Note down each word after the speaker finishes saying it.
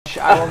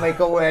I will make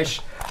a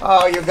wish.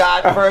 Oh, you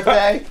got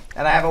birthday?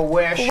 And I have a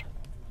wish.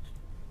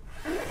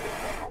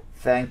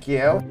 Thank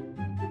you.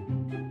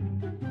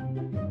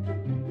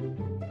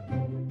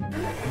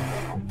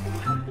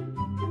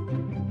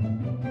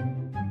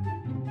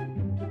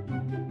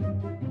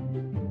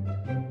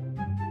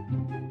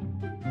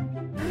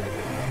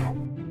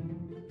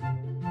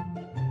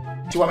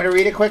 Do you want me to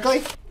read it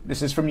quickly?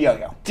 This is from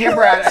Yo-Yo. Dear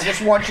Brad, I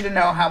just want you to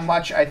know how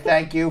much I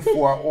thank you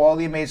for all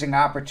the amazing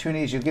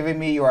opportunities you're giving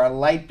me. You are a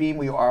light beam.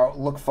 We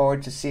look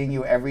forward to seeing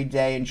you every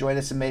day. Enjoy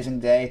this amazing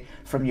day.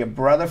 From your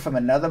brother from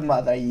another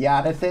mother,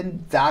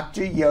 Jonathan,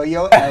 Dr.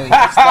 Yo-Yo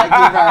Elias. Thank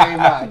you very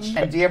much.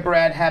 And dear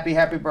Brad, happy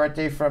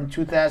birthday from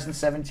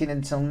 2017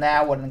 until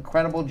now. What an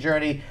incredible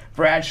journey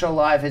Bradshaw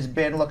Live has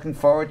been. Looking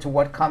forward to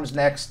what comes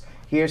next.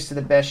 Here's to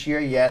the best year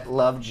yet.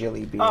 Love,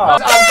 Jilly Bean. Oh. I'm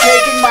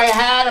taking my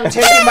hat, I'm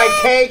taking my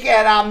cake,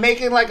 and I'm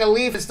making like a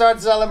leaf and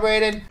start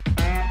celebrating.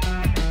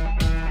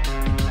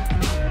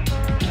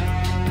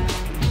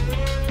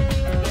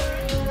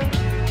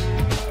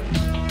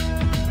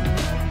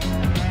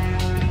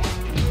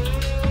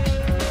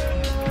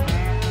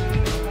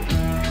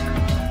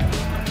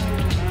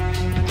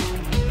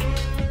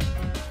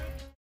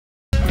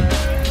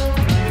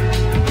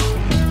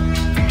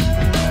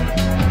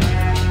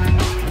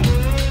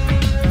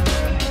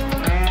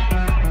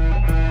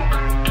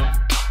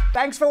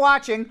 Thanks for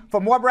watching. For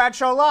more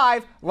Bradshaw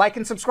Live, like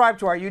and subscribe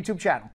to our YouTube channel.